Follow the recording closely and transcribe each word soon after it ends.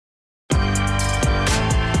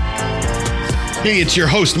Hey, it's your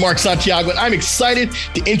host, Mark Santiago, and I'm excited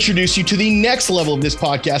to introduce you to the next level of this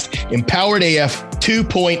podcast, Empowered AF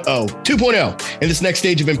 2.0. In this next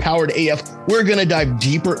stage of Empowered AF, we're going to dive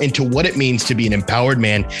deeper into what it means to be an empowered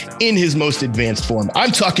man in his most advanced form.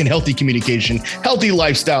 I'm talking healthy communication, healthy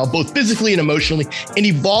lifestyle, both physically and emotionally, and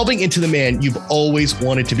evolving into the man you've always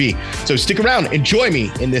wanted to be. So stick around and join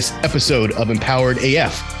me in this episode of Empowered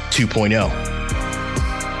AF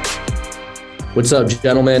 2.0. What's up,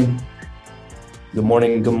 gentlemen? Good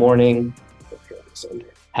morning. Good morning.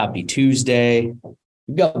 Happy Tuesday.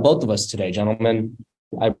 We've got both of us today, gentlemen.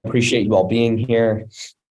 I appreciate you all being here.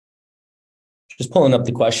 Just pulling up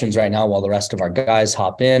the questions right now while the rest of our guys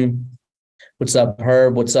hop in. What's up,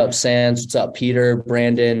 Herb? What's up, Sans? What's up, Peter,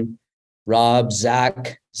 Brandon, Rob,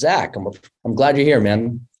 Zach? Zach, I'm glad you're here,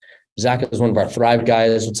 man. Zach is one of our Thrive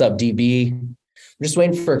guys. What's up, DB? I'm just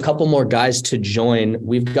waiting for a couple more guys to join.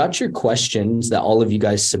 We've got your questions that all of you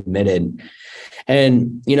guys submitted.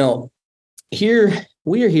 And, we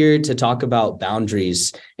are here to talk about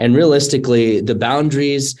boundaries, and realistically, the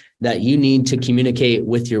boundaries that you need to communicate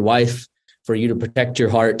with your wife for you to protect your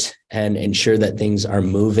heart and ensure that things are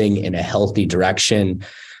moving in a healthy direction.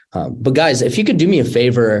 But guys, if you could do me a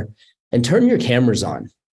favor and turn your cameras on.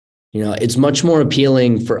 It's much more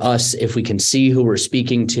appealing for us if we can see who we're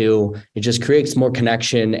speaking to. It just creates more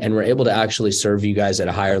connection, and we're able to actually serve you guys at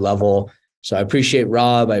a higher level. So I appreciate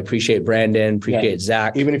Rob. I appreciate Brandon. Appreciate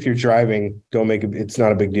Zach. Even if you're driving, don't make it. It's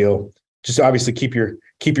not a big deal. Just obviously keep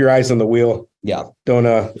your eyes on the wheel. Yeah. Don't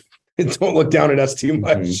look down at us too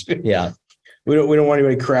much. Mm-hmm. Yeah. We don't want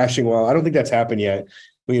anybody crashing. Well, I don't think that's happened yet.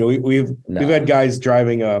 We've had guys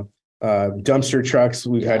driving dumpster trucks.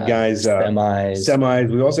 We've had guys semis.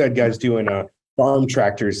 We've also had guys doing farm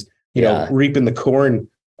tractors. Reaping the corn.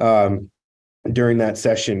 During that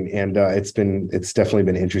session, and it's definitely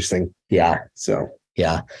been interesting. Yeah. So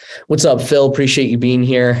yeah. What's up, Phil? Appreciate you being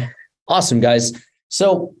here. Awesome, guys.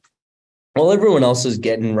 So while everyone else is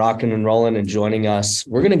getting rocking and rolling and joining us,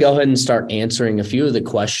 we're going to go ahead and start answering a few of the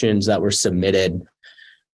questions that were submitted.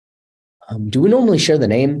 Do we normally share the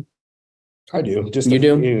name? I do. You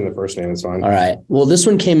do? Even the first name is fine. All right. Well, this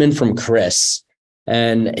one came in from Chris.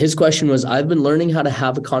 And his question was, I've been learning how to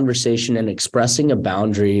have a conversation and expressing a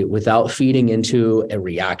boundary without feeding into a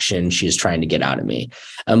reaction she's trying to get out of me.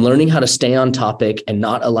 I'm learning how to stay on topic and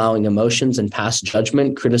not allowing emotions and past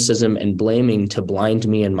judgment, criticism, and blaming to blind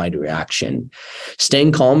me in my reaction.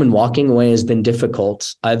 Staying calm and walking away has been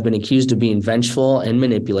difficult. I've been accused of being vengeful and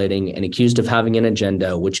manipulating and accused of having an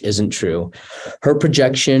agenda, which isn't true. Her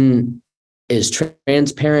projection is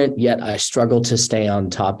transparent, yet I struggle to stay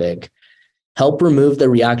on topic. Help remove the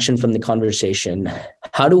reaction from the conversation.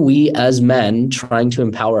 How do we as men trying to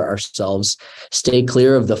empower ourselves stay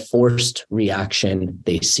clear of the forced reaction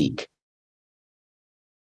they seek?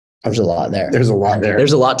 There's a lot there. There's a lot there.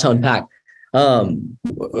 There's a lot to unpack.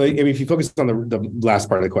 If you focus on the last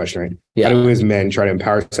part of the question, right? Yeah. How do we as men try to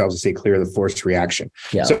empower ourselves to stay clear of the forced reaction?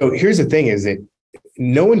 Yeah. So here's the thing is that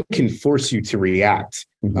no one can force you to react.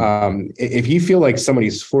 Mm-hmm. If you feel like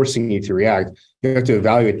somebody's forcing you to react, you have to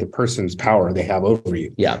evaluate the person's power they have over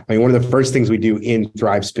you. Yeah. I mean, one of the first things we do in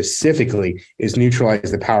Thrive specifically is neutralize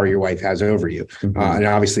the power your wife has over you. Mm-hmm. And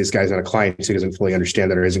obviously this guy's not a client, so he doesn't fully understand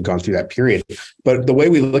that or hasn't gone through that period. But the way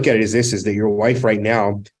we look at it is that your wife right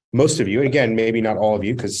now, most of you, and again, maybe not all of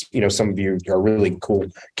you, because some of you are really cool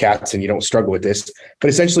cats and you don't struggle with this, but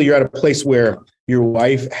essentially you're at a place where your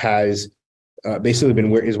wife has basically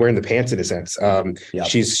is wearing the pants in a sense. Yep.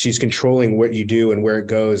 She's controlling what you do and where it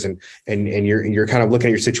goes, and you're kind of looking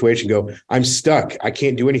at your situation, go, I'm stuck. I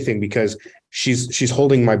can't do anything because she's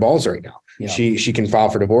holding my balls right now. Yep. She can file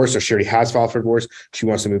for divorce, or she already has filed for divorce. She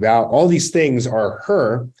wants to move out. All these things are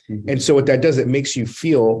her, and so what that does, it makes you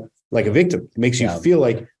feel like a victim. It makes you feel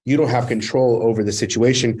like you don't have control over the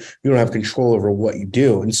situation. You don't have control over what you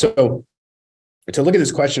do, and so. To look at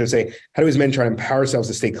this question and say, how do we as men try to empower ourselves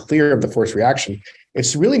to stay clear of the forced reaction?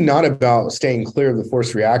 It's really not about staying clear of the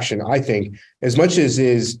forced reaction, I think, as much as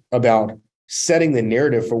is about setting the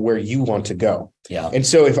narrative for where you want to go. Yeah. And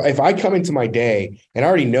so if I come into my day and I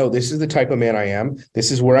already know this is the type of man I am,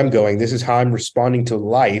 this is where I'm going, this is how I'm responding to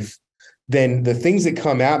life, then the things that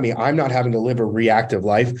come at me, I'm not having to live a reactive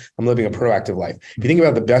life. I'm living a proactive life. If you think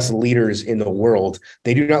about the best leaders in the world,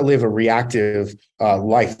 they do not live a reactive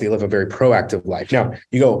life. They live a very proactive life. Now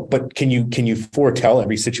you go, but can you foretell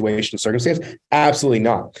every situation and circumstance? Absolutely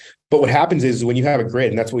not. But what happens is when you have a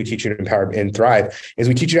grid, and that's what we teach you to Empower and Thrive, is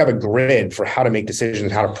we teach you to have a grid for how to make decisions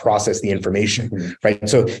and how to process the information, right?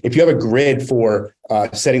 So if you have a grid for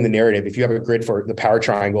setting the narrative, if you have a grid for the power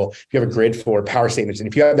triangle, if you have a grid for power statements, and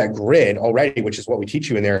if you have that grid already, which is what we teach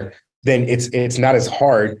you in there, then it's not as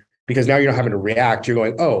hard because now you're not having to react. You're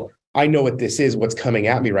going, oh, I know what this is, what's coming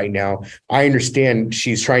at me right now. I understand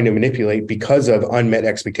she's trying to manipulate because of unmet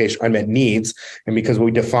expectation, unmet needs. And because we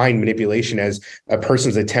define manipulation as a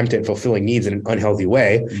person's attempt at fulfilling needs in an unhealthy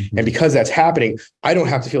way. Mm-hmm. And because that's happening, I don't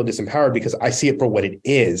have to feel disempowered because I see it for what it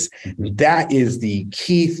is. Mm-hmm. That is the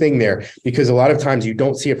key thing there, because a lot of times you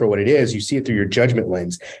don't see it for what it is. You see it through your judgment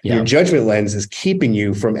lens. Yeah. Your judgment lens is keeping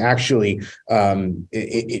you from actually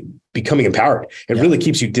becoming empowered. It really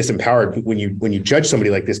keeps you disempowered when you judge somebody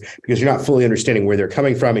like this, because you're not fully understanding where they're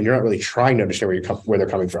coming from, and you're not really trying to understand where they're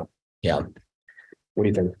coming from. Yeah. What do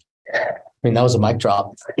you think? I mean, that was a mic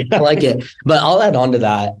drop. I like it, but I'll add on to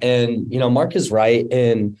that. And, Mark is right.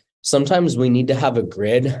 And sometimes we need to have a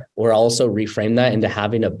grid, or also reframe that into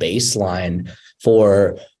having a baseline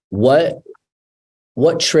for what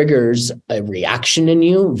triggers a reaction in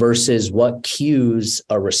you versus what cues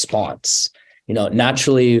a response.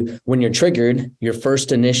 Naturally, when you're triggered, your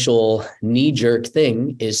first initial knee-jerk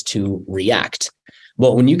thing is to react.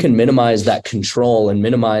 But when you can minimize that control and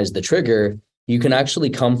minimize the trigger, you can actually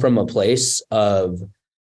come from a place of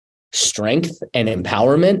strength and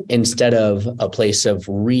empowerment instead of a place of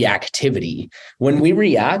reactivity. When we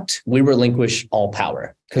react, we relinquish all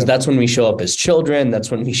power, because that's when we show up as children. That's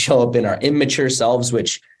when we show up in our immature selves,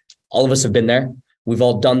 which all of us have been there. We've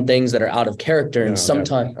all done things that are out of character, and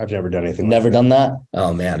sometimes I've never done anything. Never done that.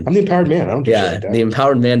 Oh man, I'm the empowered man. I don't do like that. The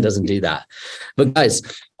empowered man doesn't do that. But guys,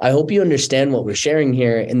 I hope you understand what we're sharing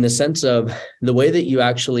here, in the sense of the way that you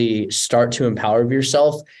actually start to empower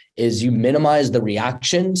yourself is you minimize the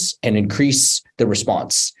reactions and increase the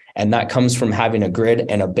response. And that comes from having a grid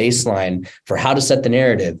and a baseline for how to set the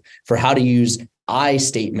narrative, for how to use I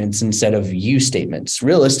statements instead of you statements.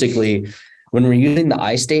 Realistically, when we're using the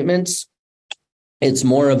I statements, it's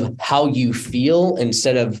more of how you feel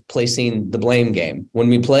instead of placing the blame game. When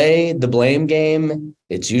we play the blame game,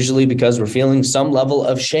 it's usually because we're feeling some level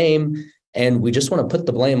of shame and we just want to put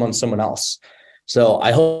the blame on someone else. So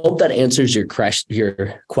I hope that answers your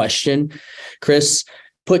question, Chris.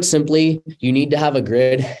 Put simply, you need to have a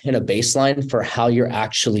grid and a baseline for how you're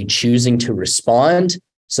actually choosing to respond,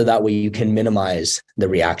 so that way you can minimize the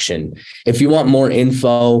reaction. If you want more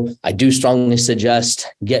info, I do strongly suggest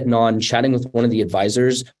getting on, chatting with one of the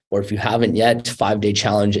advisors, or if you haven't yet, 5-day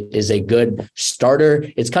challenge is a good starter.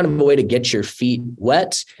 It's kind of a way to get your feet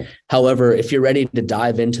wet. However, if you're ready to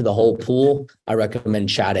dive into the whole pool, I recommend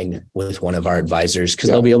chatting with one of our advisors, because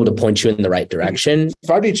they'll be able to point you in the right direction.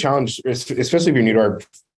 5-day challenge, especially if you're new to our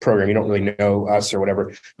program, you don't really know us or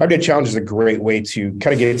whatever. 5-day challenge is a great way to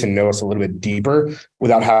kind of get to know us a little bit deeper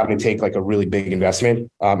without having to take like a really big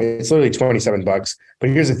investment. It's literally $27. But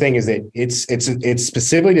here's the thing, is that it's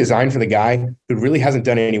specifically designed for the guy who really hasn't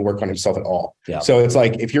done any work on himself at all. Yeah. So it's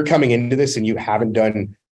like, if you're coming into this and you haven't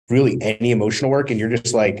done really any emotional work, and you're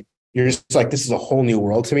just like, this is a whole new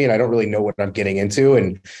world to me, and I don't really know what I'm getting into,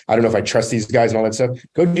 and I don't know if I trust these guys and all that stuff.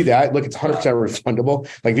 Go do that. Look, it's 100% refundable.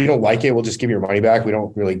 Like, if you don't like it, we'll just give you your money back. We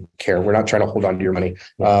don't really care. We're not trying to hold on to your money.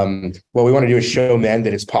 What we want to do is show men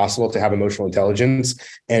that it's possible to have emotional intelligence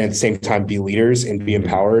and at the same time be leaders and be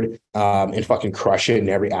empowered, and fucking crush it in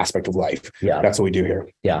every aspect of life. Yeah, that's what we do here.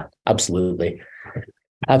 Yeah, absolutely.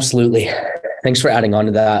 Absolutely. Thanks for adding on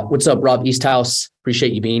to that. What's up, Rob Easthouse?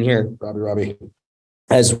 Appreciate you being here. Robbie.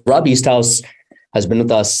 As Rob Easthouse has been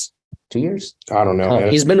with us 2 years. I don't know.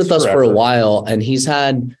 He's been with us for a while, and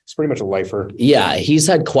it's pretty much a lifer. Yeah. He's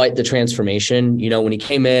had quite the transformation. When he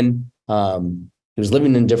came in, he was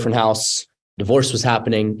living in a different house. Divorce was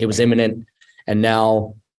happening. It was imminent. And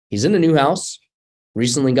now he's in a new house,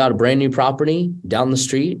 recently got a brand new property down the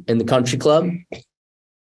street in the country club to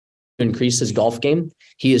increase his golf game.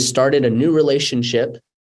 He has started a new relationship,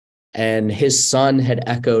 and his son had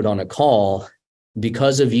echoed on a call,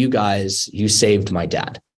 because of you guys, you saved my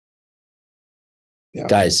dad. Yeah.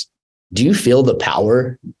 Guys, do you feel the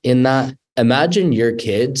power in that? Imagine your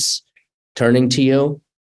kids turning to you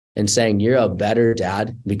and saying, you're a better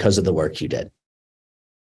dad because of the work you did.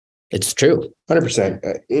 It's true. 100%.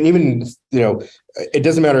 And even, it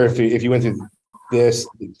doesn't matter if you went through this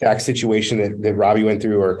exact situation that Robbie went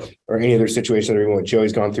through, or any other situation, or even what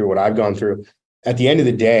Joey's gone through, what I've gone through. At the end of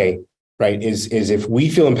the day, right, is if we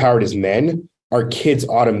feel empowered as men, our kids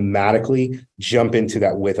automatically jump into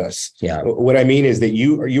that with us. Yeah. What I mean is that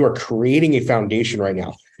you are creating a foundation right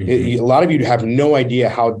now. A lot of you have no idea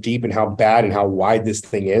how deep and how bad and how wide this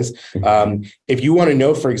thing is. If you want to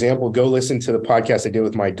know, for example, go listen to the podcast I did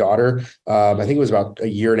with my daughter. I think it was about a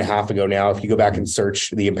year and a half ago now. If you go back and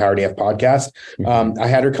search the Empowered AF podcast, I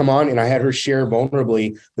had her come on and I had her share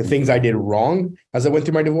vulnerably the things I did wrong as I went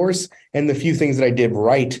through my divorce and the few things that I did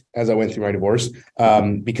right as I went through my divorce.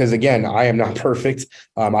 Because again, I am not perfect.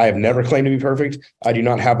 I have never claimed to be perfect. I do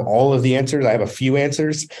not have all of the answers. I have a few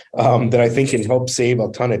answers that I think can help save a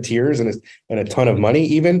ton of tears and a ton of money,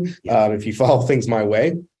 even if you follow things my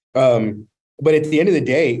way. But at the end of the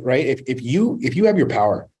day, right, if you have your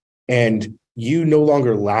power and you no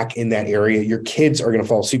longer lack in that area, your kids are going to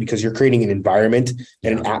follow suit because you're creating an environment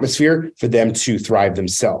and an atmosphere for them to thrive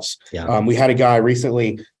themselves. We had a guy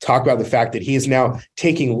recently talk about the fact that he is now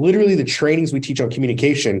taking literally the trainings we teach on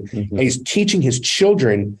communication and he's teaching his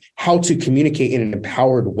children how to communicate in an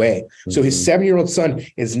empowered way. So his 7-year-old son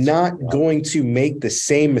is not going to make the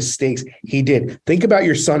same mistakes he did. Think about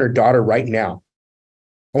your son or daughter right now.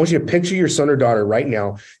 I want you to picture your son or daughter right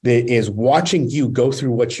now that is watching you go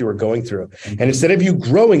through what you are going through. And instead of you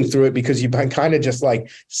growing through it because you've been kind of just like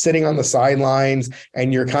sitting on the sidelines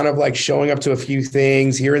and you're kind of like showing up to a few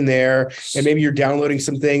things here and there, and maybe you're downloading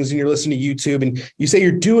some things and you're listening to YouTube and you say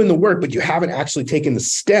you're doing the work, but you haven't actually taken the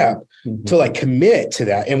step to like commit to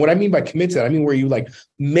that. And what I mean by commit to that, I mean where you like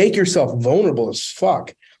make yourself vulnerable as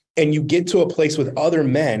fuck and you get to a place with other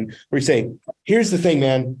men where you say, here's the thing,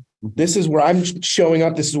 man. This is where I'm showing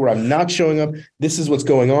up. This is where I'm not showing up. This is what's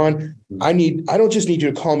going on. I don't just need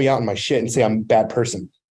you to call me out on my shit and say I'm a bad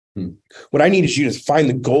person. What I need is you to find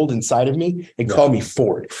the gold inside of me and call me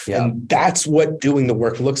forward. And that's what doing the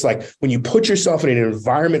work looks like when you put yourself in an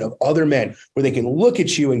environment of other men where they can look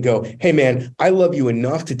at you and go, hey man, I love you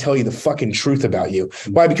enough to tell you the fucking truth about you.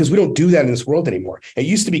 Why? Because we don't do that in this world anymore. It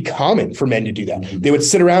used to be common for men to do that. They would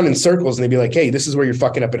sit around in circles and they'd be like, hey, this is where you're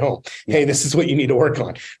fucking up at home. Hey, this is what you need to work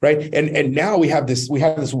on. Right. And now we have this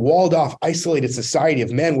walled off, isolated society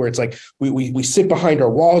of men where it's like we sit behind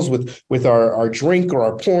our walls with our drink or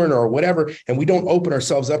our porn or whatever, and we don't open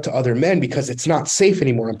ourselves up to other men because it's not safe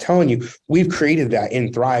anymore. I'm telling you, we've created that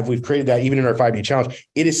in Thrive. We've created that even in our 5-day challenge.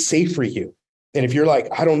 It is safe for you. And if you're like,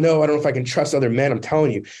 I don't know if I can trust other men, I'm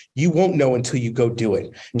telling you, you won't know until you go do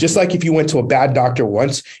it. Just like if you went to a bad doctor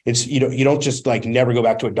once, it's, you don't just like never go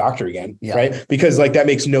back to a doctor again, right? Because like that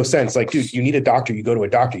makes no sense. Like, dude, you need a doctor, you go to a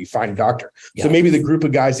doctor, you find a doctor. So maybe the group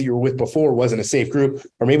of guys that you were with before wasn't a safe group,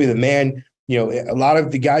 or maybe the man, a lot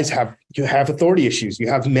of the guys have authority issues. You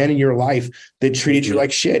have men in your life that treated you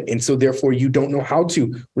like shit. And so therefore you don't know how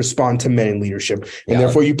to respond to men in leadership. And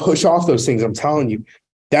therefore you push off those things. I'm telling you,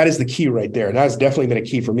 that is the key right there. And that's definitely been a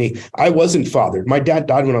key for me. I wasn't fathered. My dad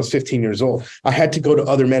died when I was 15 years old. I had to go to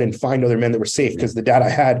other men and find other men that were safe because the dad I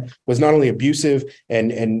had was not only abusive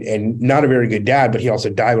and not a very good dad, but he also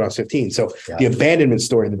died when I was 15. So the abandonment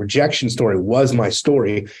story, the rejection story was my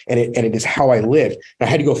story. And it is how I lived. And I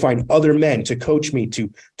had to go find other men to coach me, to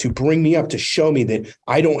bring me up, to show me that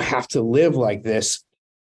I don't have to live like this,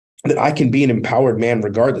 that I can be an empowered man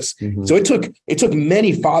regardless. So it took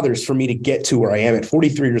many fathers for me to get to where I am at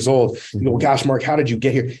 43 years old. You go, well, gosh, Mark, how did you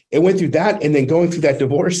get here? It went through that and then going through that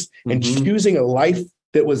divorce and choosing a life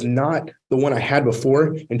that was not the one I had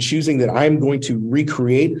before and choosing that I'm going to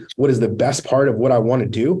recreate what is the best part of what I want to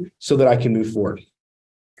do so that I can move forward.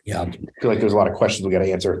 I feel like there's a lot of questions we got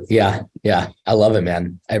to answer. Yeah. I love it,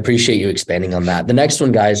 man. I appreciate you expanding on that. The next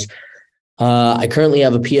one, guys, I currently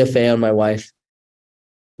have a PFA on my wife.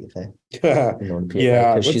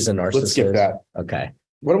 Because she's a narcissist. Let's skip that. Okay.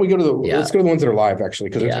 Why don't we go to let's go to the ones that are live, actually,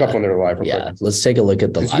 because there's a couple that are live. Let's take a look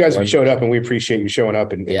at the live. You guys have showed up and we appreciate you showing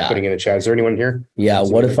up and putting in the chat. Is there anyone here?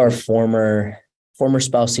 What if our former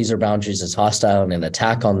spouse sees our boundaries as hostile and an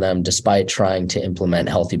attack on them despite trying to implement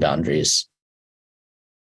healthy boundaries?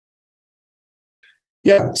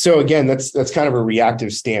 Yeah. So again, that's kind of a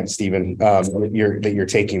reactive stance, Stephen, that you're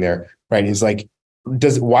taking there, right? Is like,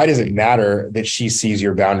 why does it matter that she sees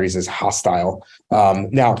your boundaries as hostile?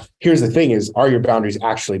 Now, here's the thing is, are your boundaries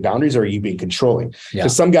actually boundaries or are you being controlling?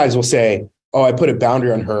 Because some guys will say, oh, I put a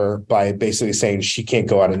boundary on her by basically saying she can't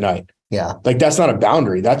go out at night. Like that's not a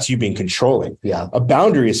boundary. That's you being controlling. A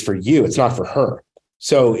boundary is for you. It's not for her.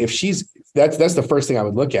 So if that's the first thing I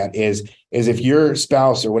would look at is if your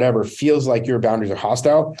spouse or whatever feels like your boundaries are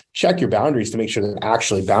hostile, check your boundaries to make sure they're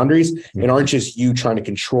actually boundaries and aren't just you trying to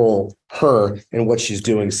control her and what she's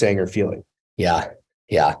doing, saying, or feeling.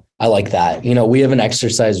 Yeah, I like that. We have an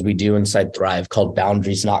exercise we do inside Thrive called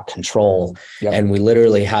Boundaries Not Control. Yep. And we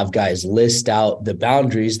literally have guys list out the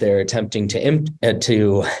boundaries they're attempting to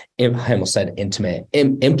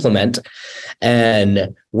implement.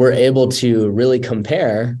 And we're able to really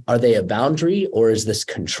compare, are they a boundary or is this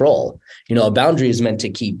control? A boundary is meant to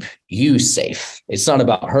keep you safe. It's not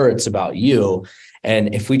about her, it's about you.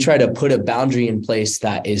 And if we try to put a boundary in place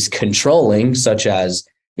that is controlling, such as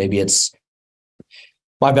maybe it's,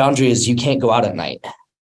 my boundary is you can't go out at night.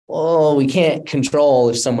 Well, we can't control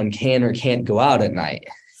if someone can or can't go out at night.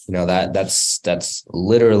 That's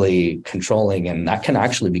literally controlling, and that can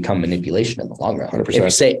actually become manipulation in the long run. 100%. If you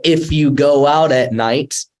say, if you go out at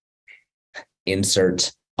night,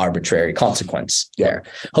 insert arbitrary consequence there.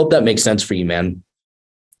 Hope that makes sense for you, man.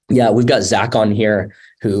 Yeah, we've got Zach on here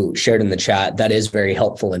who shared in the chat. That is very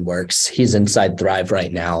helpful and works. He's inside Thrive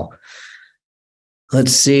right now.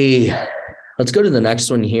 Let's see. Let's go to the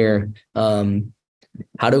next one here.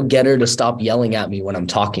 How to get her to stop yelling at me when I'm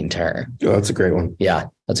talking to her. Oh, that's a great one. Yeah,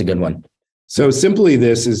 that's a good one. So simply,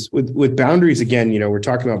 this is with boundaries. Again, we're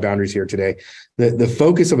talking about boundaries here today. The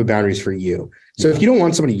focus of a boundary is for you. So if you don't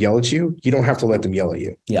want somebody to yell at you, you don't have to let them yell at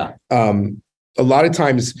you. Yeah. A lot of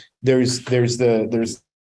times there's sort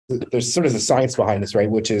of the science behind this, right?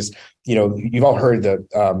 Which is, you've all heard the,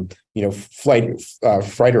 fight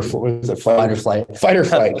or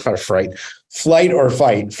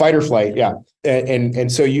flight. Yeah.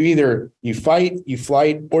 And so you fight,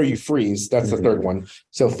 or you freeze. That's the third one.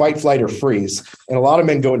 So fight, flight, or freeze. And a lot of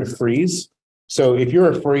men go into freeze. So if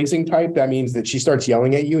you're a freezing type, that means that she starts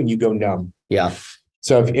yelling at you and you go numb. Yeah.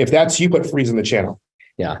 So if that's you, put freeze in the channel.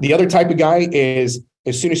 Yeah. The other type of guy is,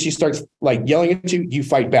 as soon as she starts like yelling at you, you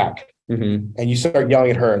fight back, and you start yelling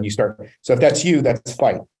at her, and you start. So if that's you, that's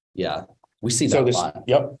fight. Yeah, we see that a lot.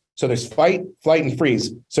 Yep. So there's fight, flight, and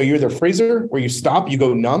freeze. So you're the freezer where you stop, you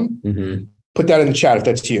go numb. Put that in the chat if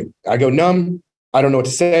that's you. I go numb. I don't know what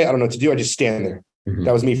to say. I don't know what to do. I just stand there.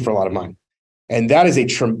 That was me for a lot of mine. And that is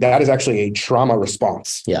actually a trauma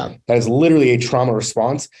response. Yeah. That is literally a trauma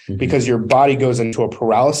response because your body goes into a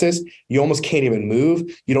paralysis. You almost can't even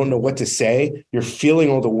move. You don't know what to say. You're feeling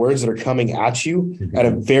all the words that are coming at you at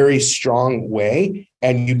a very strong way.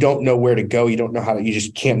 And you don't know where to go. You don't know how to, you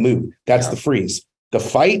just can't move. That's the freeze. The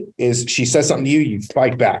fight is she says something to you, you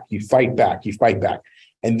fight back, you fight back, you fight back.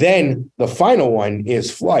 And then the final one is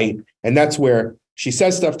flight. And that's where she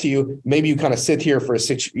says stuff to you. Maybe you kind of sit here for a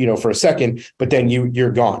second, but then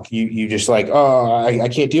you're gone. You just like, oh, I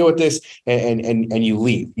can't deal with this, and you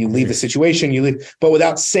leave. You leave the situation. You leave, but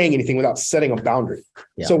without saying anything, without setting a boundary.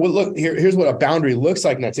 Yeah. So look, here's what a boundary looks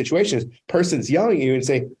like in that situation: is person's yelling at you and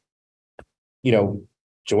say,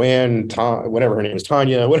 Joanne, Tom, whatever her name is,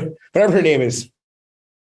 Tanya, whatever her name is.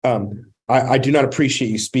 I do not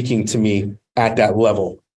appreciate you speaking to me at that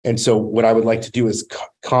level. And so what I would like to do is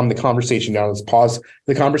calm the conversation down. Let's pause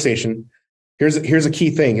the conversation. Here's a key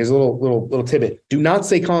thing. Here's a little tidbit. Do not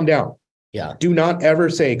say calm down. Yeah. Do not ever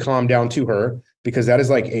say calm down to her, because that is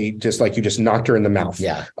just like you just knocked her in the mouth.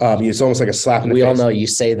 Yeah. It's almost like a slap in the face. We all know you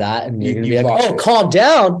say that and you're going to be like, oh, it. Calm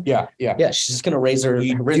down. Yeah. Yeah. Yeah. She's just going to raise her.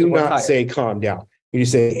 You do not say calm down. You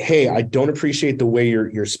just say, hey, I don't appreciate the way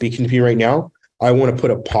you're speaking to me right now. I want to put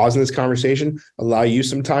a pause in this conversation, allow you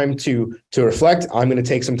some time to reflect. I'm going to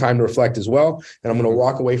take some time to reflect as well. And I'm going to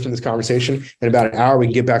walk away from this conversation. In about an hour, we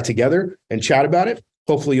can get back together and chat about it.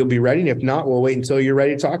 Hopefully you'll be ready. And if not, we'll wait until you're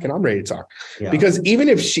ready to talk and I'm ready to talk. Yeah. Because even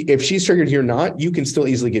if she's triggered here or not, you can still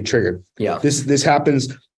easily get triggered. Yeah. This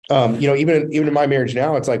happens. Even in my marriage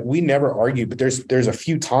now, it's like we never argue, but there's a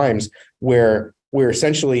few times where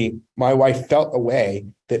essentially my wife felt a way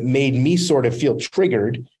that made me sort of feel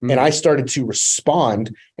triggered, and I started to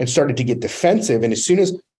respond and started to get defensive. And as soon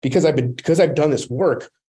as, because I've done this work,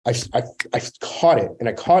 I caught it, and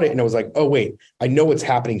I was like, oh wait, I know what's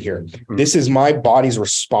happening here. This is my body's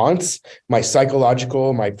response, my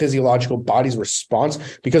psychological, my physiological body's response.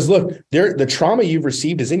 Because look, the trauma you've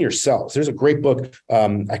received is in your cells. There's a great book.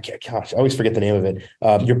 I always forget the name of it.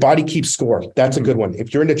 Your Body Keeps Score. That's a good one.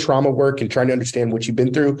 If you're into trauma work and trying to understand what you've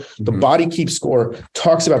been through, the Body Keeps Score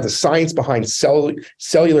talks about the science behind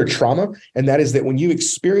cellular trauma. And that is that when you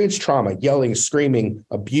experience trauma, yelling, screaming,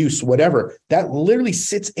 abuse, whatever, that literally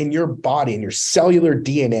sits in your body, in your cellular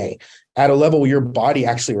DNA, at a level where your body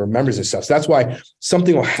actually remembers this stuff. So that's why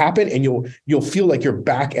something will happen and you'll feel like you're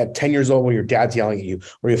back at 10 years old when your dad's yelling at you,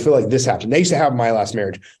 or you feel like this happened. They used to have in my last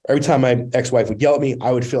marriage. Every time my ex-wife would yell at me,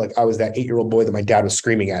 I would feel like I was that 8-year-old boy that my dad was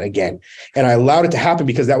screaming at again. And I allowed it to happen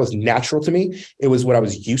because that was natural to me. It was what I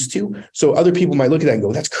was used to. So other people might look at that and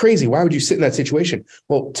go, that's crazy. Why would you sit in that situation?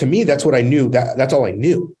 Well, to me, that's what I knew. That's all I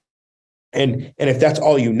knew. And if that's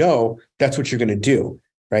all you know, that's what you're going to do.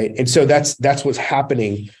 right? And so that's what's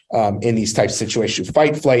happening in these types of situations: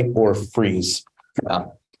 fight, flight, or freeze. Yeah.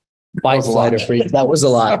 Fight, flight, or freeze. That was a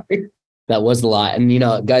lot. That was a lot.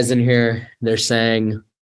 And, guys in here, they're saying,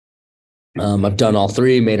 I've done all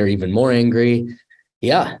three, made her even more angry.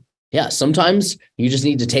 Yeah. Yeah. Sometimes you just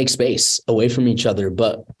need to take space away from each other,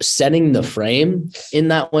 but setting the frame in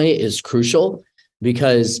that way is crucial,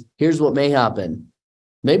 because here's what may happen.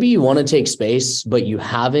 Maybe you want to take space, but you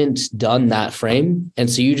haven't done that frame. And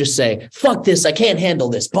so you just say, fuck this, I can't handle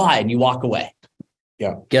this, bye. And you walk away.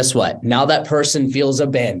 Yeah. Guess what? Now that person feels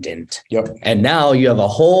abandoned. Yep. And now you have a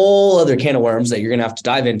whole other can of worms that you're going to have to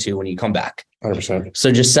dive into when you come back. 100%.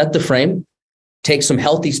 So just set the frame, take some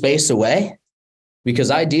healthy space away, because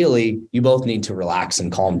ideally you both need to relax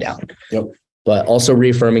and calm down. Yep. But also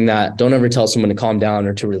reaffirming that don't ever tell someone to calm down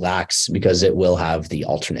or to relax, because it will have the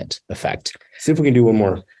alternate effect. See if we can do one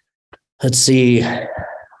more. Let's see. I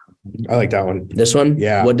like that one. This one?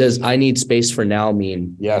 Yeah. What does "I need space for now"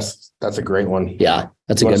 mean? Yes, that's a great one. Yeah,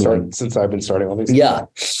 that's a good one. Since I've been starting all these. Yeah.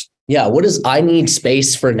 Yeah. What does "I need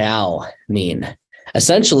space for now" mean?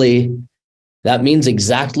 Essentially, that means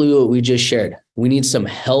exactly what we just shared. We need some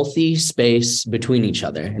healthy space between each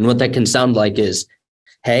other. And what that can sound like is,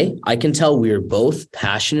 hey, I can tell we're both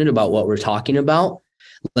passionate about what we're talking about.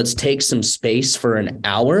 Let's take some space for an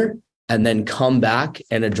hour and then come back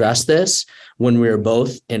and address this when we're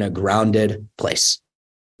both in a grounded place.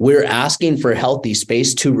 We're asking for healthy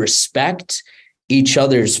space to respect each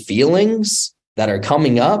other's feelings that are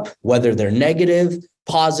coming up, whether they're negative,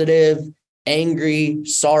 positive, angry,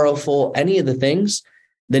 sorrowful, any of the things.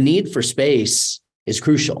 The need for space is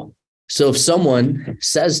crucial. So if someone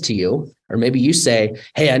says to you, or maybe you say,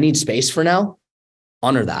 hey, I need space for now,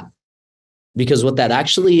 honor that. Because what that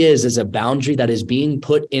actually is a boundary that is being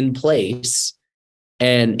put in place.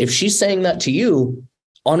 And if she's saying that to you,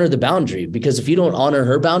 honor the boundary, because if you don't honor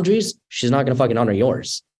her boundaries, she's not going to fucking honor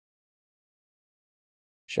yours.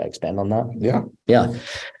 Should I expand on that? Yeah. Yeah.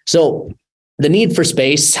 So the need for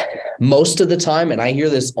space, most of the time, and I hear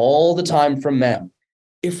this all the time from men,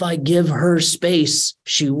 if I give her space,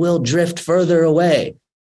 she will drift further away.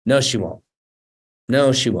 No, she won't.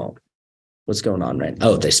 No, she won't. What's going on right now?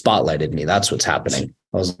 Oh, they spotlighted me. That's what's happening.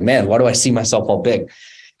 I was like, man, why do I see myself all big?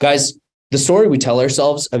 Guys, the story we tell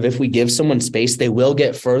ourselves of if we give someone space, they will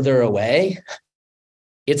get further away.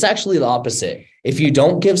 It's actually the opposite. If you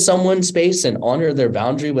don't give someone space and honor their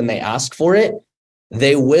boundary when they ask for it,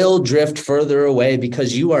 they will drift further away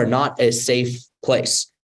because you are not a safe place.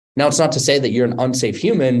 Now, it's not to say that you're an unsafe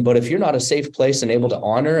human, but if you're not a safe place and able to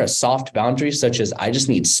honor a soft boundary, such as I just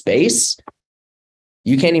need space,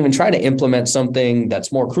 you can't even try to implement something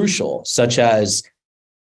that's more crucial, such as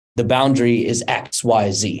the boundary is X,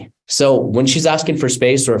 Y, Z. So when she's asking for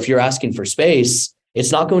space, or if you're asking for space,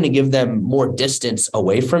 it's not going to give them more distance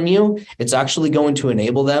away from you. It's actually going to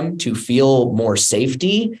enable them to feel more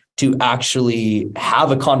safety, to actually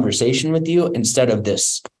have a conversation with you instead of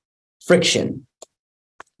this friction,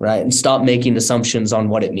 right? And stop making assumptions on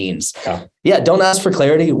what it means. Yeah, don't ask for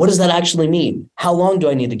clarity. What does that actually mean? How long do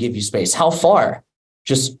I need to give you space? How far?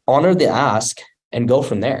 Just honor the ask and go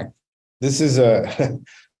from there. This is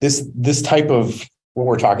this type of what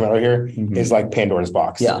we're talking about right here is like Pandora's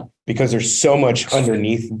box. Yeah. Because there's so much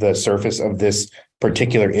underneath the surface of this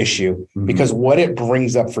particular issue. Because what it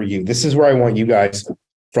brings up for you, this is where I want you guys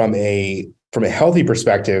from a healthy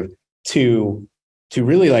perspective to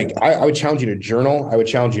really, like, I would challenge you to journal. I would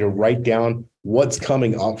challenge you to write down what's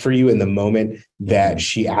coming up for you in the moment that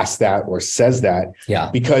she asks that or says that. Yeah.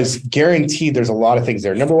 Because guaranteed there's a lot of things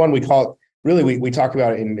there. Number one, we call it, really, we talk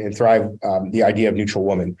about it in Thrive, the idea of neutral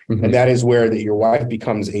woman. And that is where that your wife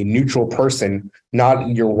becomes a neutral person, not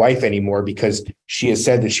your wife anymore, because she has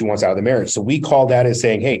said that she wants out of the marriage. So we call that as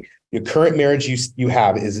saying, hey, your current marriage you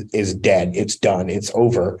have is dead. It's done. It's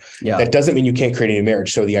over. Yeah. That doesn't mean you can't create a new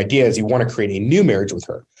marriage. So the idea is you want to create a new marriage with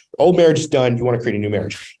her. Old marriage is done. You want to create a new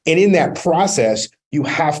marriage. And in that process, you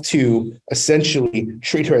have to essentially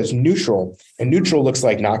treat her as neutral. And neutral looks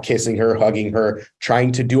like not kissing her, hugging her,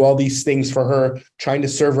 trying to do all these things for her, trying to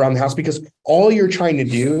serve around the house, because all you're trying to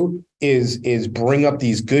do is bring up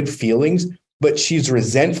these good feelings. But she's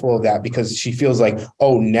resentful of that because she feels like,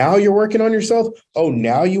 oh, now you're working on yourself. Oh,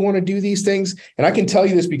 now you want to do these things. And I can tell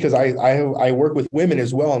you this because I work with women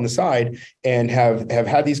as well on the side, and have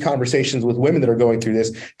had these conversations with women that are going through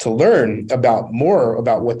this to learn more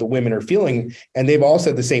about what the women are feeling. And they've all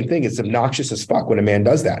said the same thing. It's obnoxious as fuck when a man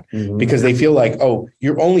does that, because they feel like, oh,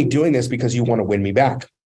 you're only doing this because you want to win me back.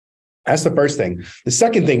 That's the first thing. The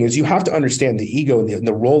second thing is you have to understand the ego,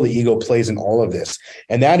 the role the ego plays in all of this.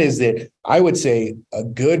 And that is that I would say a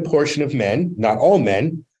good portion of men, not all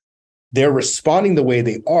men, they're responding the way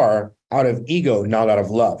they are out of ego, not out of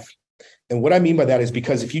love. And what I mean by that is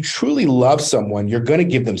because if you truly love someone, you're going to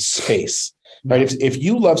give them space. Right. If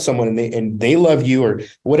you love someone and they love you or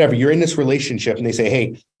whatever, you're in this relationship and they say,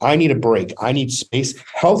 hey, I need a break. I need space.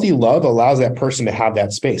 Healthy love allows that person to have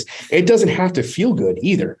that space. It doesn't have to feel good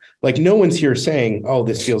either. Like no one's here saying, oh,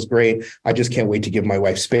 this feels great. I just can't wait to give my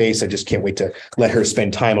wife space. I just can't wait to let her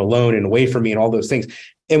spend time alone and away from me and all those things.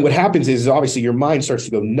 And what happens is obviously your mind starts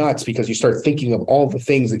to go nuts because you start thinking of all the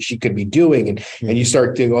things that she could be doing. And you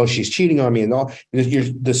start thinking, oh, she's cheating on me and all.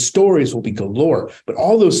 The stories will be galore. But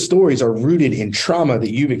all those stories are rooted in trauma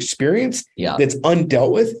that you've experienced that's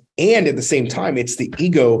undealt with. And at the same time, it's the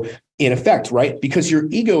ego in effect, right? Because your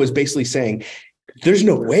ego is basically saying, there's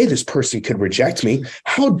no way this person could reject me.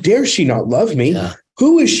 How dare she not love me? Yeah.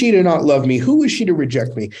 Who is she to not love me? Who is she to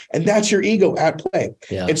reject me? And that's your ego at play.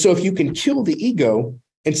 Yeah. And so if you can kill the ego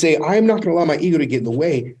and say, I'm not going to allow my ego to get in the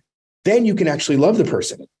way, then you can actually love the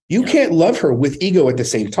person. You can't love her with ego at the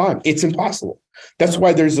same time. It's impossible. That's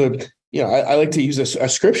why there's I like to use a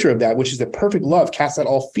scripture of that, which is that perfect love casts out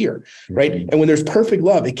all fear, right? And when there's perfect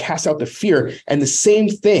love, it casts out the fear. And the same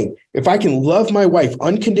thing, if I can love my wife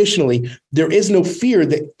unconditionally, there is no fear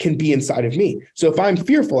that can be inside of me. So if I'm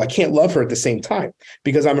fearful, I can't love her at the same time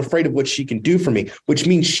because I'm afraid of what she can do for me, which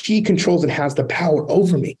means she controls and has the power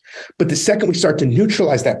over me. But the second we start to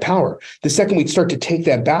neutralize that power, the second we start to take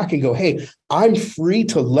that back and go, hey, I'm free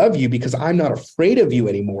to love you because I'm not afraid of you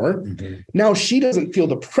anymore. Now she doesn't feel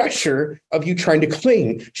the pressure of you trying to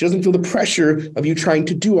cling. She doesn't feel the pressure of you trying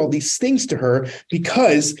to do all these things to her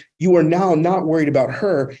because you are now not worried about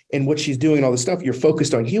her and what she's doing and all this stuff. You're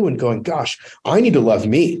focused on you and going, gosh, I need to love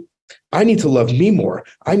me. I need to love me more.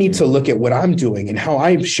 I need to look at what I'm doing and how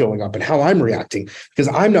I'm showing up and how I'm reacting because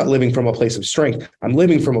I'm not living from a place of strength. I'm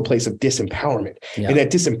living from a place of disempowerment. And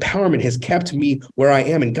that disempowerment has kept me where I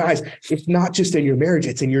am. And guys, it's not just in your marriage.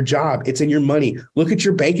 It's in your job. It's in your money. Look at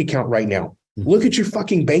your bank account right now. Look at your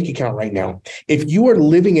fucking bank account right now. If you are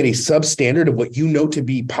living at a substandard of what you know to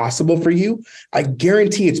be possible for you, I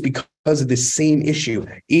guarantee it's because of this same issue: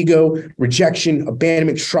 ego, rejection,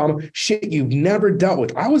 abandonment, trauma, shit you've never dealt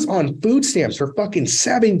with. I was on food stamps for fucking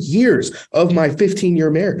 7 years of my 15-year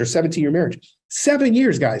marriage or 17-year marriage. 7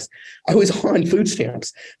 years, guys. I was on food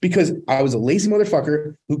stamps because I was a lazy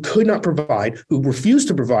motherfucker who could not provide, who refused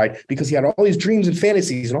to provide because he had all these dreams and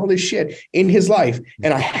fantasies and all this shit in his life.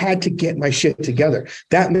 And I had to get my shit together.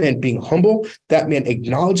 That meant being humble. That meant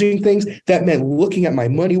acknowledging things. That meant looking at my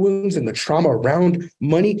money wounds and the trauma around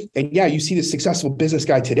money. And yeah, you see the successful business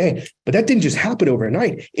guy today, but that didn't just happen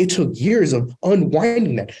overnight. It took years of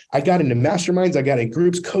unwinding that. I got into masterminds. I got in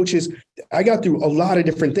groups, coaches. I got through a lot of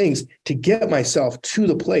different things to get myself to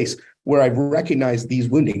the place where I recognize these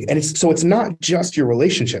wounding. And it's not just your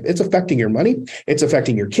relationship. It's affecting your money. It's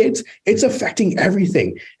affecting your kids. It's affecting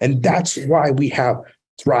everything. And that's why we have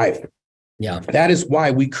Thrive. Yeah. That is why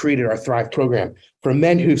we created our Thrive program for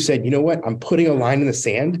men who've said, you know what, I'm putting a line in the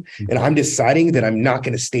sand and I'm deciding that I'm not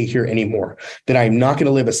going to stay here anymore, that I'm not going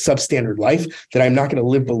to live a substandard life, that I'm not going to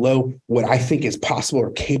live below what I think is possible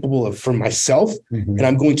or capable of for myself. And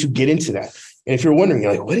I'm going to get into that. And if you're wondering,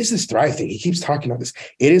 you're like, what is this Thrive thing? He keeps talking about this.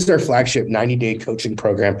 It is our flagship 90-day coaching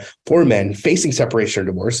program for men facing separation or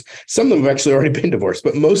divorce. Some of them have actually already been divorced,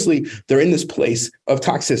 but mostly they're in this place of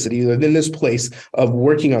toxicity. They're in this place of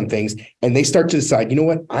working on things. And they start to decide, you know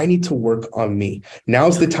what? I need to work on me.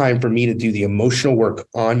 Now's the time for me to do the emotional work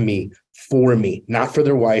on me, for me, not for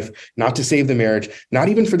their wife, not to save the marriage, not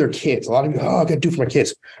even for their kids. A lot of you, I got to do it for my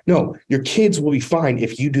kids. No, your kids will be fine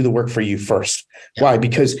if you do the work for you first. Yeah. Why?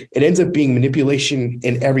 Because it ends up being manipulation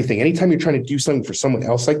in everything. Anytime you're trying to do something for someone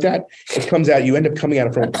else like that, it comes out, you end up coming out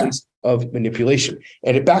of a place of manipulation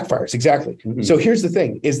and it backfires. Exactly. So here's the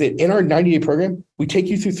thing is that in our 90-day program, we take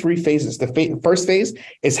you through 3 phases. The first phase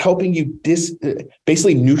is helping you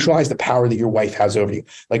basically neutralize the power that your wife has over you.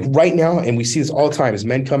 Like right now, and we see this all the time as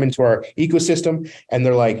men come into our ecosystem and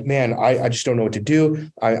they're like, man, I just don't know what to do.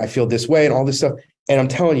 I feel this way and all this stuff. And I'm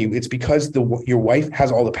telling you, it's because your wife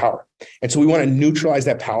has all the power. And so we want to neutralize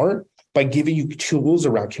that power by giving you tools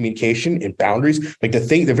around communication and boundaries. Like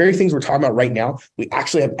the very things we're talking about right now, we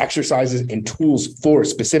actually have exercises and tools for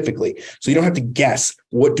specifically. So you don't have to guess,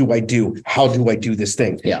 what do I do? How do I do this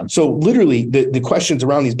thing? Yeah. So literally the questions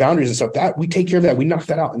around these boundaries and stuff, that we take care of that. We knock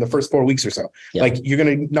that out in the first 4 weeks or so. Yeah. Like you're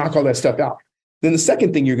going to knock all that stuff out. Then the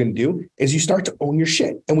second thing you're going to do is you start to own your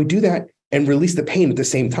shit. And we do that and release the pain at the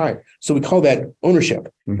same time. So we call that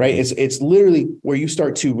ownership, right? It's literally where you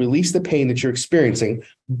start to release the pain that you're experiencing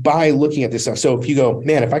by looking at this stuff. So if you go,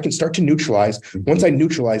 man, if I can start to neutralize, once I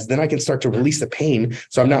neutralize, then I can start to release the pain.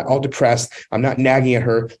 So I'm not all depressed. I'm not nagging at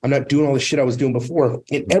her. I'm not doing all the shit I was doing before.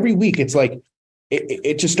 And every week it's like,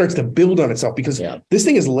 it just starts to build on itself because this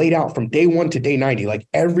thing is laid out from day 1 to day 90. Like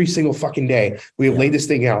every single fucking day, we have laid this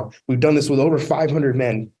thing out. We've done this with over 500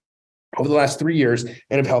 men over the last 3 years and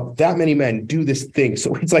have helped that many men do this thing.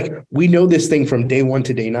 So it's like, we know this thing from day 1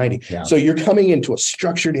 to day 90. Yeah. So you're coming into a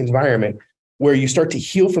structured environment where you start to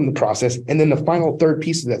heal from the process. And then the final third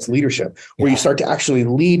piece of that's leadership, where you start to actually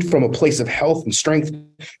lead from a place of health and strength.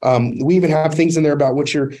 We even have things in there about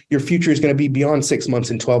what your future is going to be beyond 6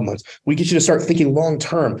 months and 12 months. We get you to start thinking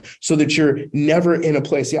long-term so that you're never in a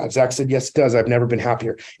place. Yeah, Zach said, yes, it does. I've never been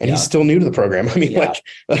happier. And he's still new to the program. I mean,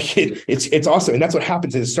 it's awesome. And that's what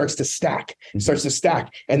happens is it starts to stack. It starts to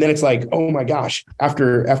stack. And then it's like, oh my gosh,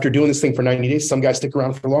 after doing this thing for 90 days, some guys stick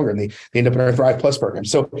around for longer and they end up in our Thrive Plus program.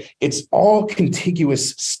 So it's all continuous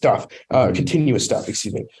stuff, where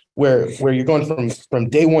you're going from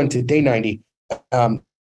day 1 to day 90.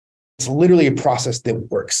 It's literally a process that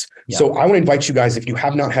works. Yeah. So I want to invite you guys, if you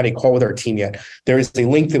have not had a call with our team yet, there is a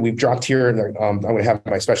link that we've dropped here. And I'm going to have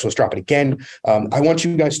my specialist drop it again. I want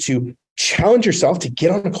you guys to challenge yourself to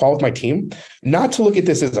get on a call with my team, not to look at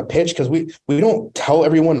this as a pitch, because we don't tell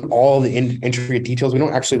everyone all the intricate details. We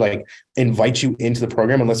don't actually like invite you into the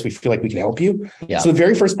program unless we feel like we can help you. Yeah. So the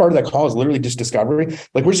very first part of that call is literally just discovery.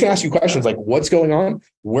 Like we're just gonna ask you questions like, what's going on?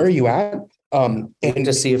 Where are you at? And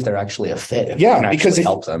to see if they're actually a fit. Because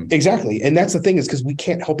help them. Exactly. And that's the thing is because we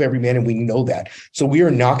can't help every man and we know that. So we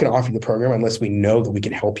are not going to offer you the program unless we know that we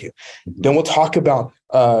can help you. Then we'll talk about,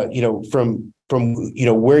 from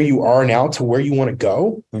where you are now to where you want to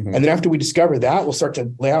go. And then after we discover that, we'll start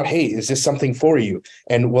to lay out, hey, is this something for you?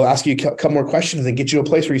 And we'll ask you a couple more questions and get you to a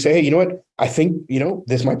place where you say, hey, you know what? I think,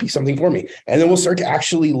 this might be something for me. And then we'll start to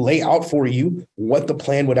actually lay out for you what the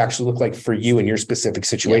plan would actually look like for you in your specific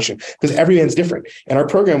situation. Because every man's different. And our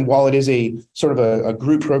program, while it is a sort of a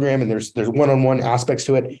group program and there's one-on-one aspects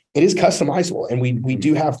to it, it is customizable. And we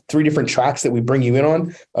do have 3 different tracks that we bring you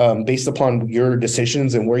in on based upon your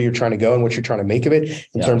decisions and where you're trying to go and what you're trying to make of it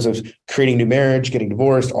in terms of creating new marriage, getting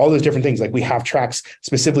divorced, all those different things. Like we have tracks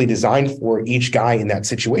specifically designed for each guy in that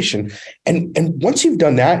situation. And once you've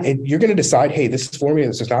done that, you're going to decide, hey, this is for me,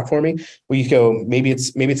 this is not for me. Well, you go, maybe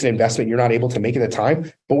it's an investment you're not able to make at the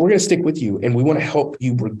time, but we're going to stick with you and we want to help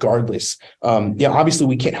you regardless. Obviously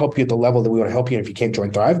we can't help you at the level that we want to help you if you can't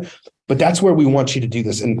join Thrive, but that's where we want you to do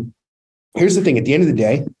this. And here's the thing, at the end of the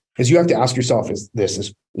day, is you have to ask yourself is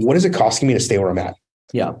what is it costing me to stay where I'm at?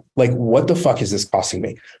 Yeah. Like, what the fuck is this costing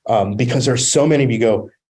me? Because there's so many of you go,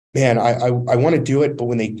 man, I want to do it. But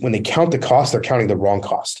when they count the cost, they're counting the wrong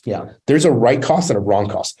cost. Yeah. There's a right cost and a wrong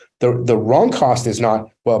cost. The wrong cost is not,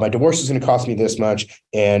 well, my divorce is going to cost me this much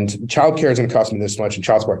and childcare is going to cost me this much and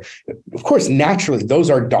child support. Of course, naturally,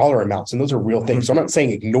 those are dollar amounts and those are real things. So I'm not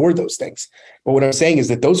saying ignore those things. But what I'm saying is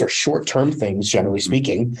that those are short-term things, generally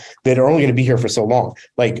speaking, that are only going to be here for so long.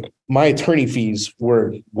 Like my attorney fees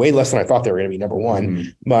were way less than I thought they were going to be, number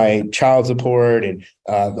one. My child support and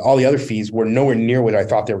all the other fees were nowhere near what I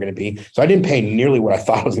thought they were going to be. So I didn't pay nearly what I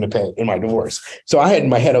thought I was going to pay in my divorce. So I had in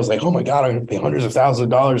my head, I was like, oh my God, I'm going to pay hundreds of thousands of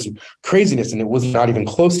dollars and craziness. And it was not even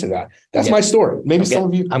close to that. That's my story. Maybe some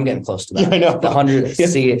of you. I'm getting close to that. Yeah, I know. The hundred.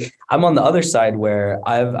 See, I'm on the other side where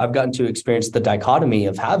I've gotten to experience the dichotomy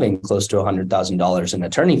of having close to $100,000 in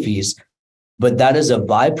attorney fees. But that is a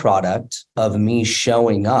byproduct of me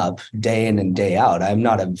showing up day in and day out. I'm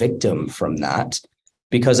not a victim from that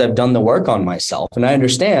because I've done the work on myself. And I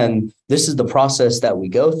understand this is the process that we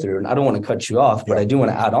go through. And I don't want to cut you off, but I do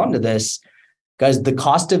want to add on to this. Guys, the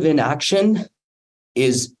cost of inaction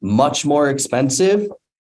is much more expensive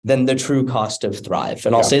than the true cost of Thrive.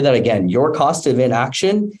 And I'll say that again, your cost of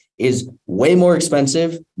inaction is way more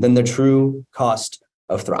expensive than the true cost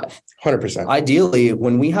of Thrive. 100%. Ideally,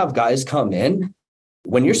 when we have guys come in,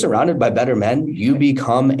 when you're surrounded by better men, you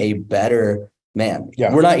become a better man.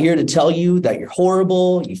 Yeah. We're not here to tell you that you're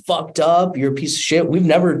horrible, you fucked up, you're a piece of shit. We've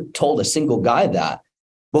never told a single guy that,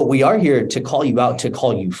 but we are here to call you out, to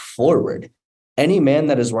call you forward. Any man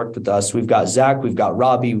that has worked with us, we've got Zach, we've got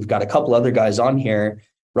Robbie, we've got a couple other guys on here.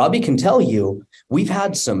 Robbie can tell you, we've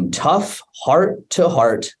had some tough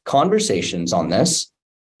heart-to-heart conversations on this,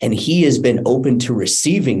 and he has been open to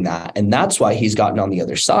receiving that. And that's why he's gotten on the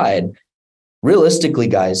other side. Realistically,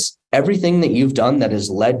 guys, everything that you've done that has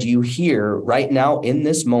led you here right now in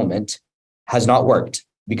this moment has not worked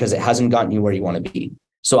because it hasn't gotten you where you want to be.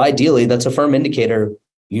 So ideally, that's a firm indicator.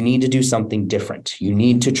 You need to do something different. You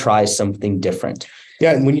need to try something different.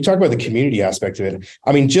 Yeah, and when you talk about the community aspect of it,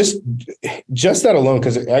 I mean, just that alone,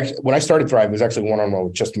 because when I started Thrive, it was actually one-on-one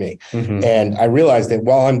with just me. And I realized that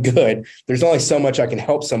while I'm good, there's only so much I can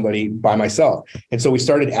help somebody by myself. And so we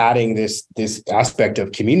started adding this aspect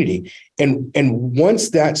of community. And once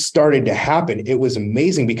that started to happen, it was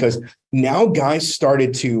amazing because now guys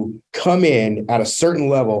started to come in at a certain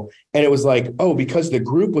level. And it was like, oh, because the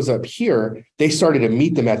group was up here, they started to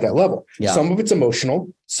meet them at that level. Yeah. Some of it's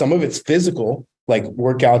emotional, some of it's physical, like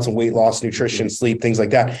workouts and weight loss, nutrition, sleep, things like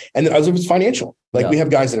that. And then others it's financial. Like we have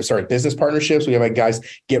guys that have started business partnerships. We have like guys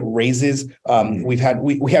get raises. We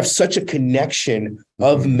have such a connection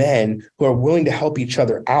of men who are willing to help each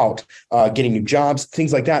other out, getting new jobs,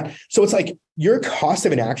 things like that. So it's like your cost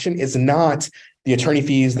of inaction is not the attorney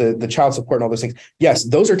fees, the child support and all those things. Yes,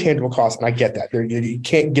 those are tangible costs. And I get that. You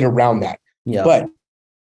can't get around that. Yeah. But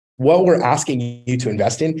what we're asking you to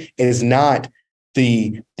invest in is not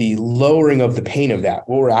the lowering of the pain of that.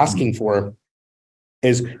 What we're asking for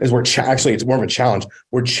is actually it's more of a challenge.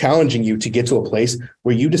 We're challenging you to get to a place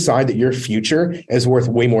where you decide that your future is worth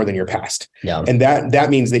way more than your past. Yeah. And that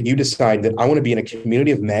means that you decide that I want to be in a community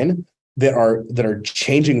of men that are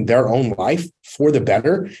changing their own life for the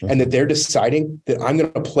better, and that they're deciding that I'm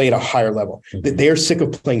going to play at a higher level, that they're sick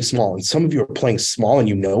of playing small. And some of you are playing small and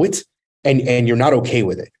you know it, and you're not okay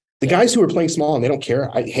with it. The guys who are playing small and they don't care,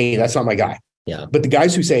 hey, that's not my guy. Yeah. But the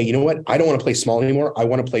guys who say, you know what, I don't want to play small anymore, I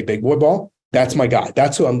want to play big boy ball, that's my guy.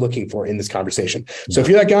 That's who I'm looking for in this conversation. So if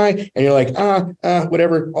you're that guy and you're like,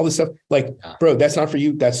 whatever, all this stuff, like, bro, that's not for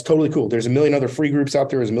you. That's totally cool. There's a million other free groups out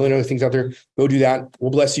there. There's a million other things out there. Go do that.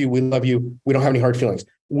 We'll bless you. We love you. We don't have any hard feelings.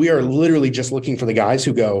 We are literally just looking for the guys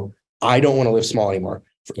who go, I don't want to live small anymore.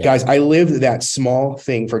 Yeah. Guys, I lived that small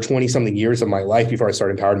thing for 20 something years of my life before I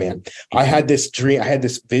started Empowered Man. I had this dream. I had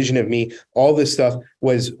this vision of me. All this stuff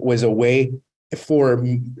was a way for,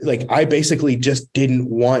 like, I basically just didn't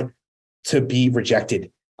want to be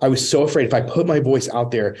rejected. I was so afraid if I put my voice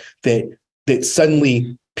out there that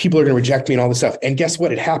suddenly people are going to reject me and all this stuff. And guess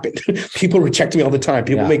what? It happened. People reject me all the time.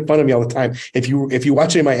 People make fun of me all the time. If you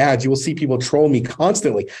watch any of my ads, you will see people troll me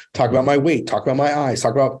constantly, talk about my weight, talk about my eyes,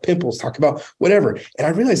 talk about pimples, talk about whatever. And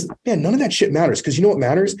I realized, man, none of that shit matters, because you know what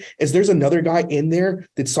matters is there's another guy in there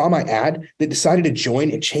that saw my ad that decided to join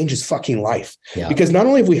and change his fucking life. Yeah. Because not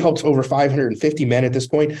only have we helped over 550 men at this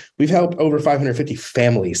point, we've helped over 550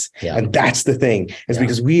 families. Yeah. And that's the thing, is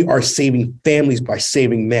because we are saving families by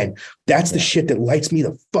saving men. That's the shit that lights me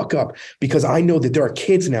the fuck up, because I know that there are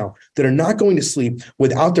kids now that are not going to sleep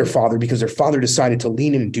without their father because their father decided to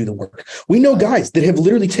lean in and do the work. We know guys that have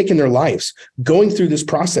literally taken their lives going through this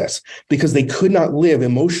process because they could not live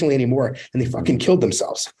emotionally anymore, and they fucking killed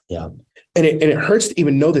themselves. Yeah. And it hurts to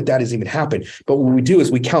even know that has even happened. But what we do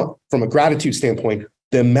is we count from a gratitude standpoint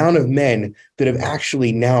the amount of men that have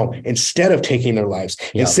actually now, instead of taking their lives,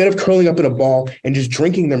 instead of curling up in a ball and just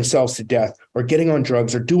drinking themselves to death or getting on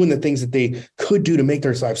drugs or doing the things that they could do to make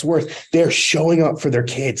their lives worse, they're showing up for their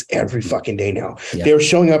kids every fucking day now. Yeah. They're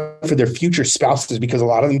showing up for their future spouses, because a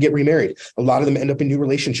lot of them get remarried. A lot of them end up in new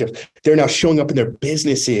relationships. They're now showing up in their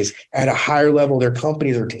businesses at a higher level. Their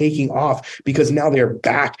companies are taking off because now they're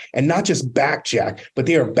back, and not just back, Jack, but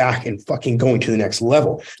they are back and fucking going to the next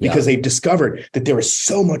level because they've discovered that there is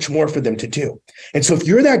so much more for them to do. And so if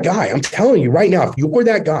you're that guy, I'm telling you right now, if you're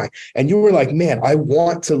that guy and you were like, man, I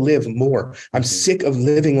want to live more, I'm sick of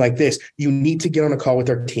living like this, you need to get on a call with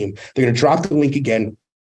our team. They're going to drop the link again.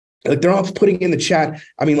 Like, they're all putting in the chat.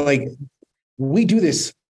 I mean, like, we do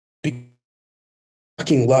this because we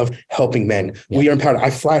fucking love helping men. Yeah. We are empowered. I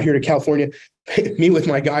fly out here to California, meet with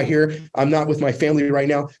my guy here. I'm not with my family right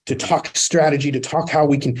now, to talk strategy, to talk how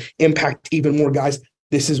we can impact even more guys.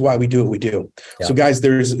 This is why we do what we do. Yeah. So guys,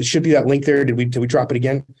 it should be that link there. Did we drop it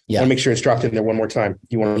again? Yeah. I want to make sure it's dropped in there one more time.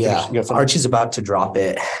 You want to finish? Archie's about to drop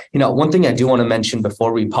it. One thing I do want to mention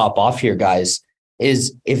before we pop off here, guys,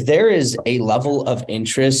 is if there is a level of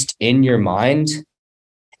interest in your mind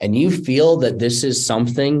and you feel that this is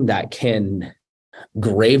something that can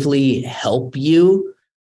gravely help you,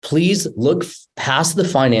 please look past the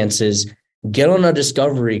finances, get on a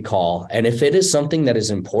discovery call. And if it is something that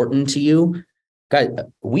is important to you, guys,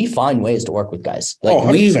 we find ways to work with guys. Like,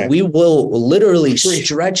 we will literally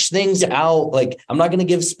stretch things out. Like, I'm not going to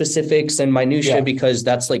give specifics and minutia because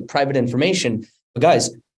that's like private information. But guys,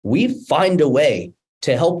 we find a way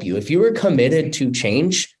to help you. If you are committed to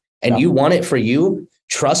change and you want it for you,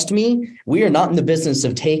 trust me, we are not in the business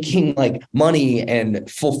of taking like money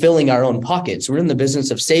and fulfilling our own pockets. We're in the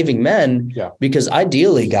business of saving men because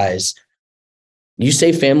ideally, guys, you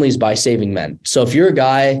save families by saving men. So if you're a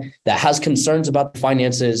guy that has concerns about the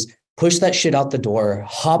finances, push that shit out the door,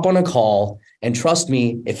 hop on a call, And trust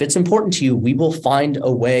me, if it's important to you, we will find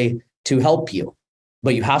a way to help you,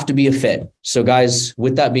 but you have to be a fit. So guys,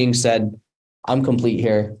 with that being said, I'm complete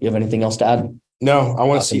here. You have anything else to add? No, I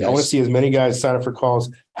want to Awesome, I want to guys. see as many guys sign up for calls,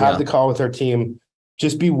 have Yeah. the call with our team.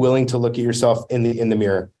 Just be willing to look at yourself in the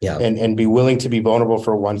mirror, Yeah. and be willing to be vulnerable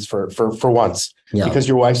for once, for once, Yeah. because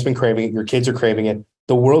your wife's been craving it, your kids are craving it.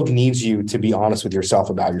 The world needs you to be honest with yourself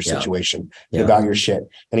about your Yeah. situation Yeah. and about your shit.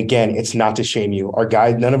 And again, it's not to shame you. Our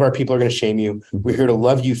guide, none of our people are going to shame you. Mhm. We're here to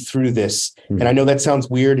love you through this. Mhm. And I know that sounds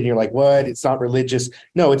weird and you're like, what? It's not religious.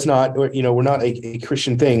 No, it's not. Or, we're not a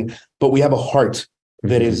Christian thing, but we have a heart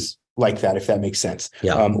that Mhm. is like that, if that makes sense.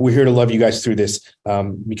 Yeah. We're here to love you guys through this,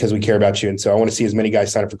 because we care about you. And so I want to see as many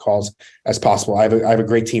guys sign up for calls as possible. I have a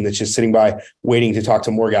great team that's just sitting by waiting to talk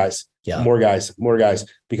to more guys, Yeah. more guys,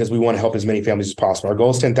 because we want to help as many families as possible. Our goal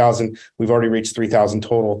is 10,000. We've already reached 3,000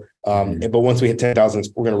 total. But once we hit 10,000,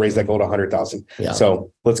 we're going to raise that goal to 100,000. Yeah.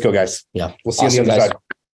 So let's go, guys. Yeah. We'll see you Awesome, on the other guys. side.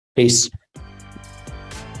 Peace.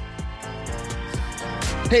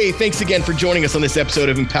 Hey, thanks again for joining us on this episode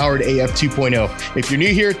of Empowered AF 2.0. If you're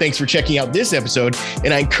new here, thanks for checking out this episode.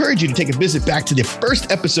 And I encourage you to take a visit back to the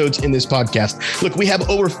first episodes in this podcast. Look, we have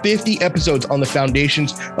over 50 episodes on the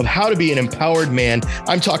foundations of how to be an empowered man.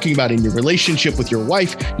 I'm talking about in your relationship with your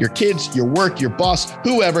wife, your kids, your work, your boss,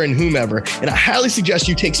 whoever and whomever. And I highly suggest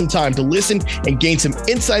you take some time to listen and gain some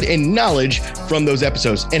insight and knowledge from those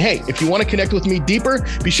episodes. And hey, if you want to connect with me deeper,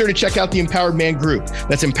 be sure to check out the Empowered Man group.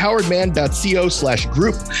 That's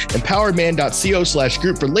empoweredman.co/group.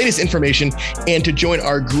 empoweredman.co/group for latest information and to join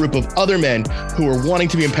our group of other men who are wanting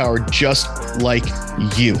to be empowered just like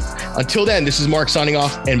you. Until then, this is Mark signing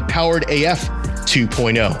off, Empowered AF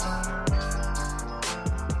 2.0.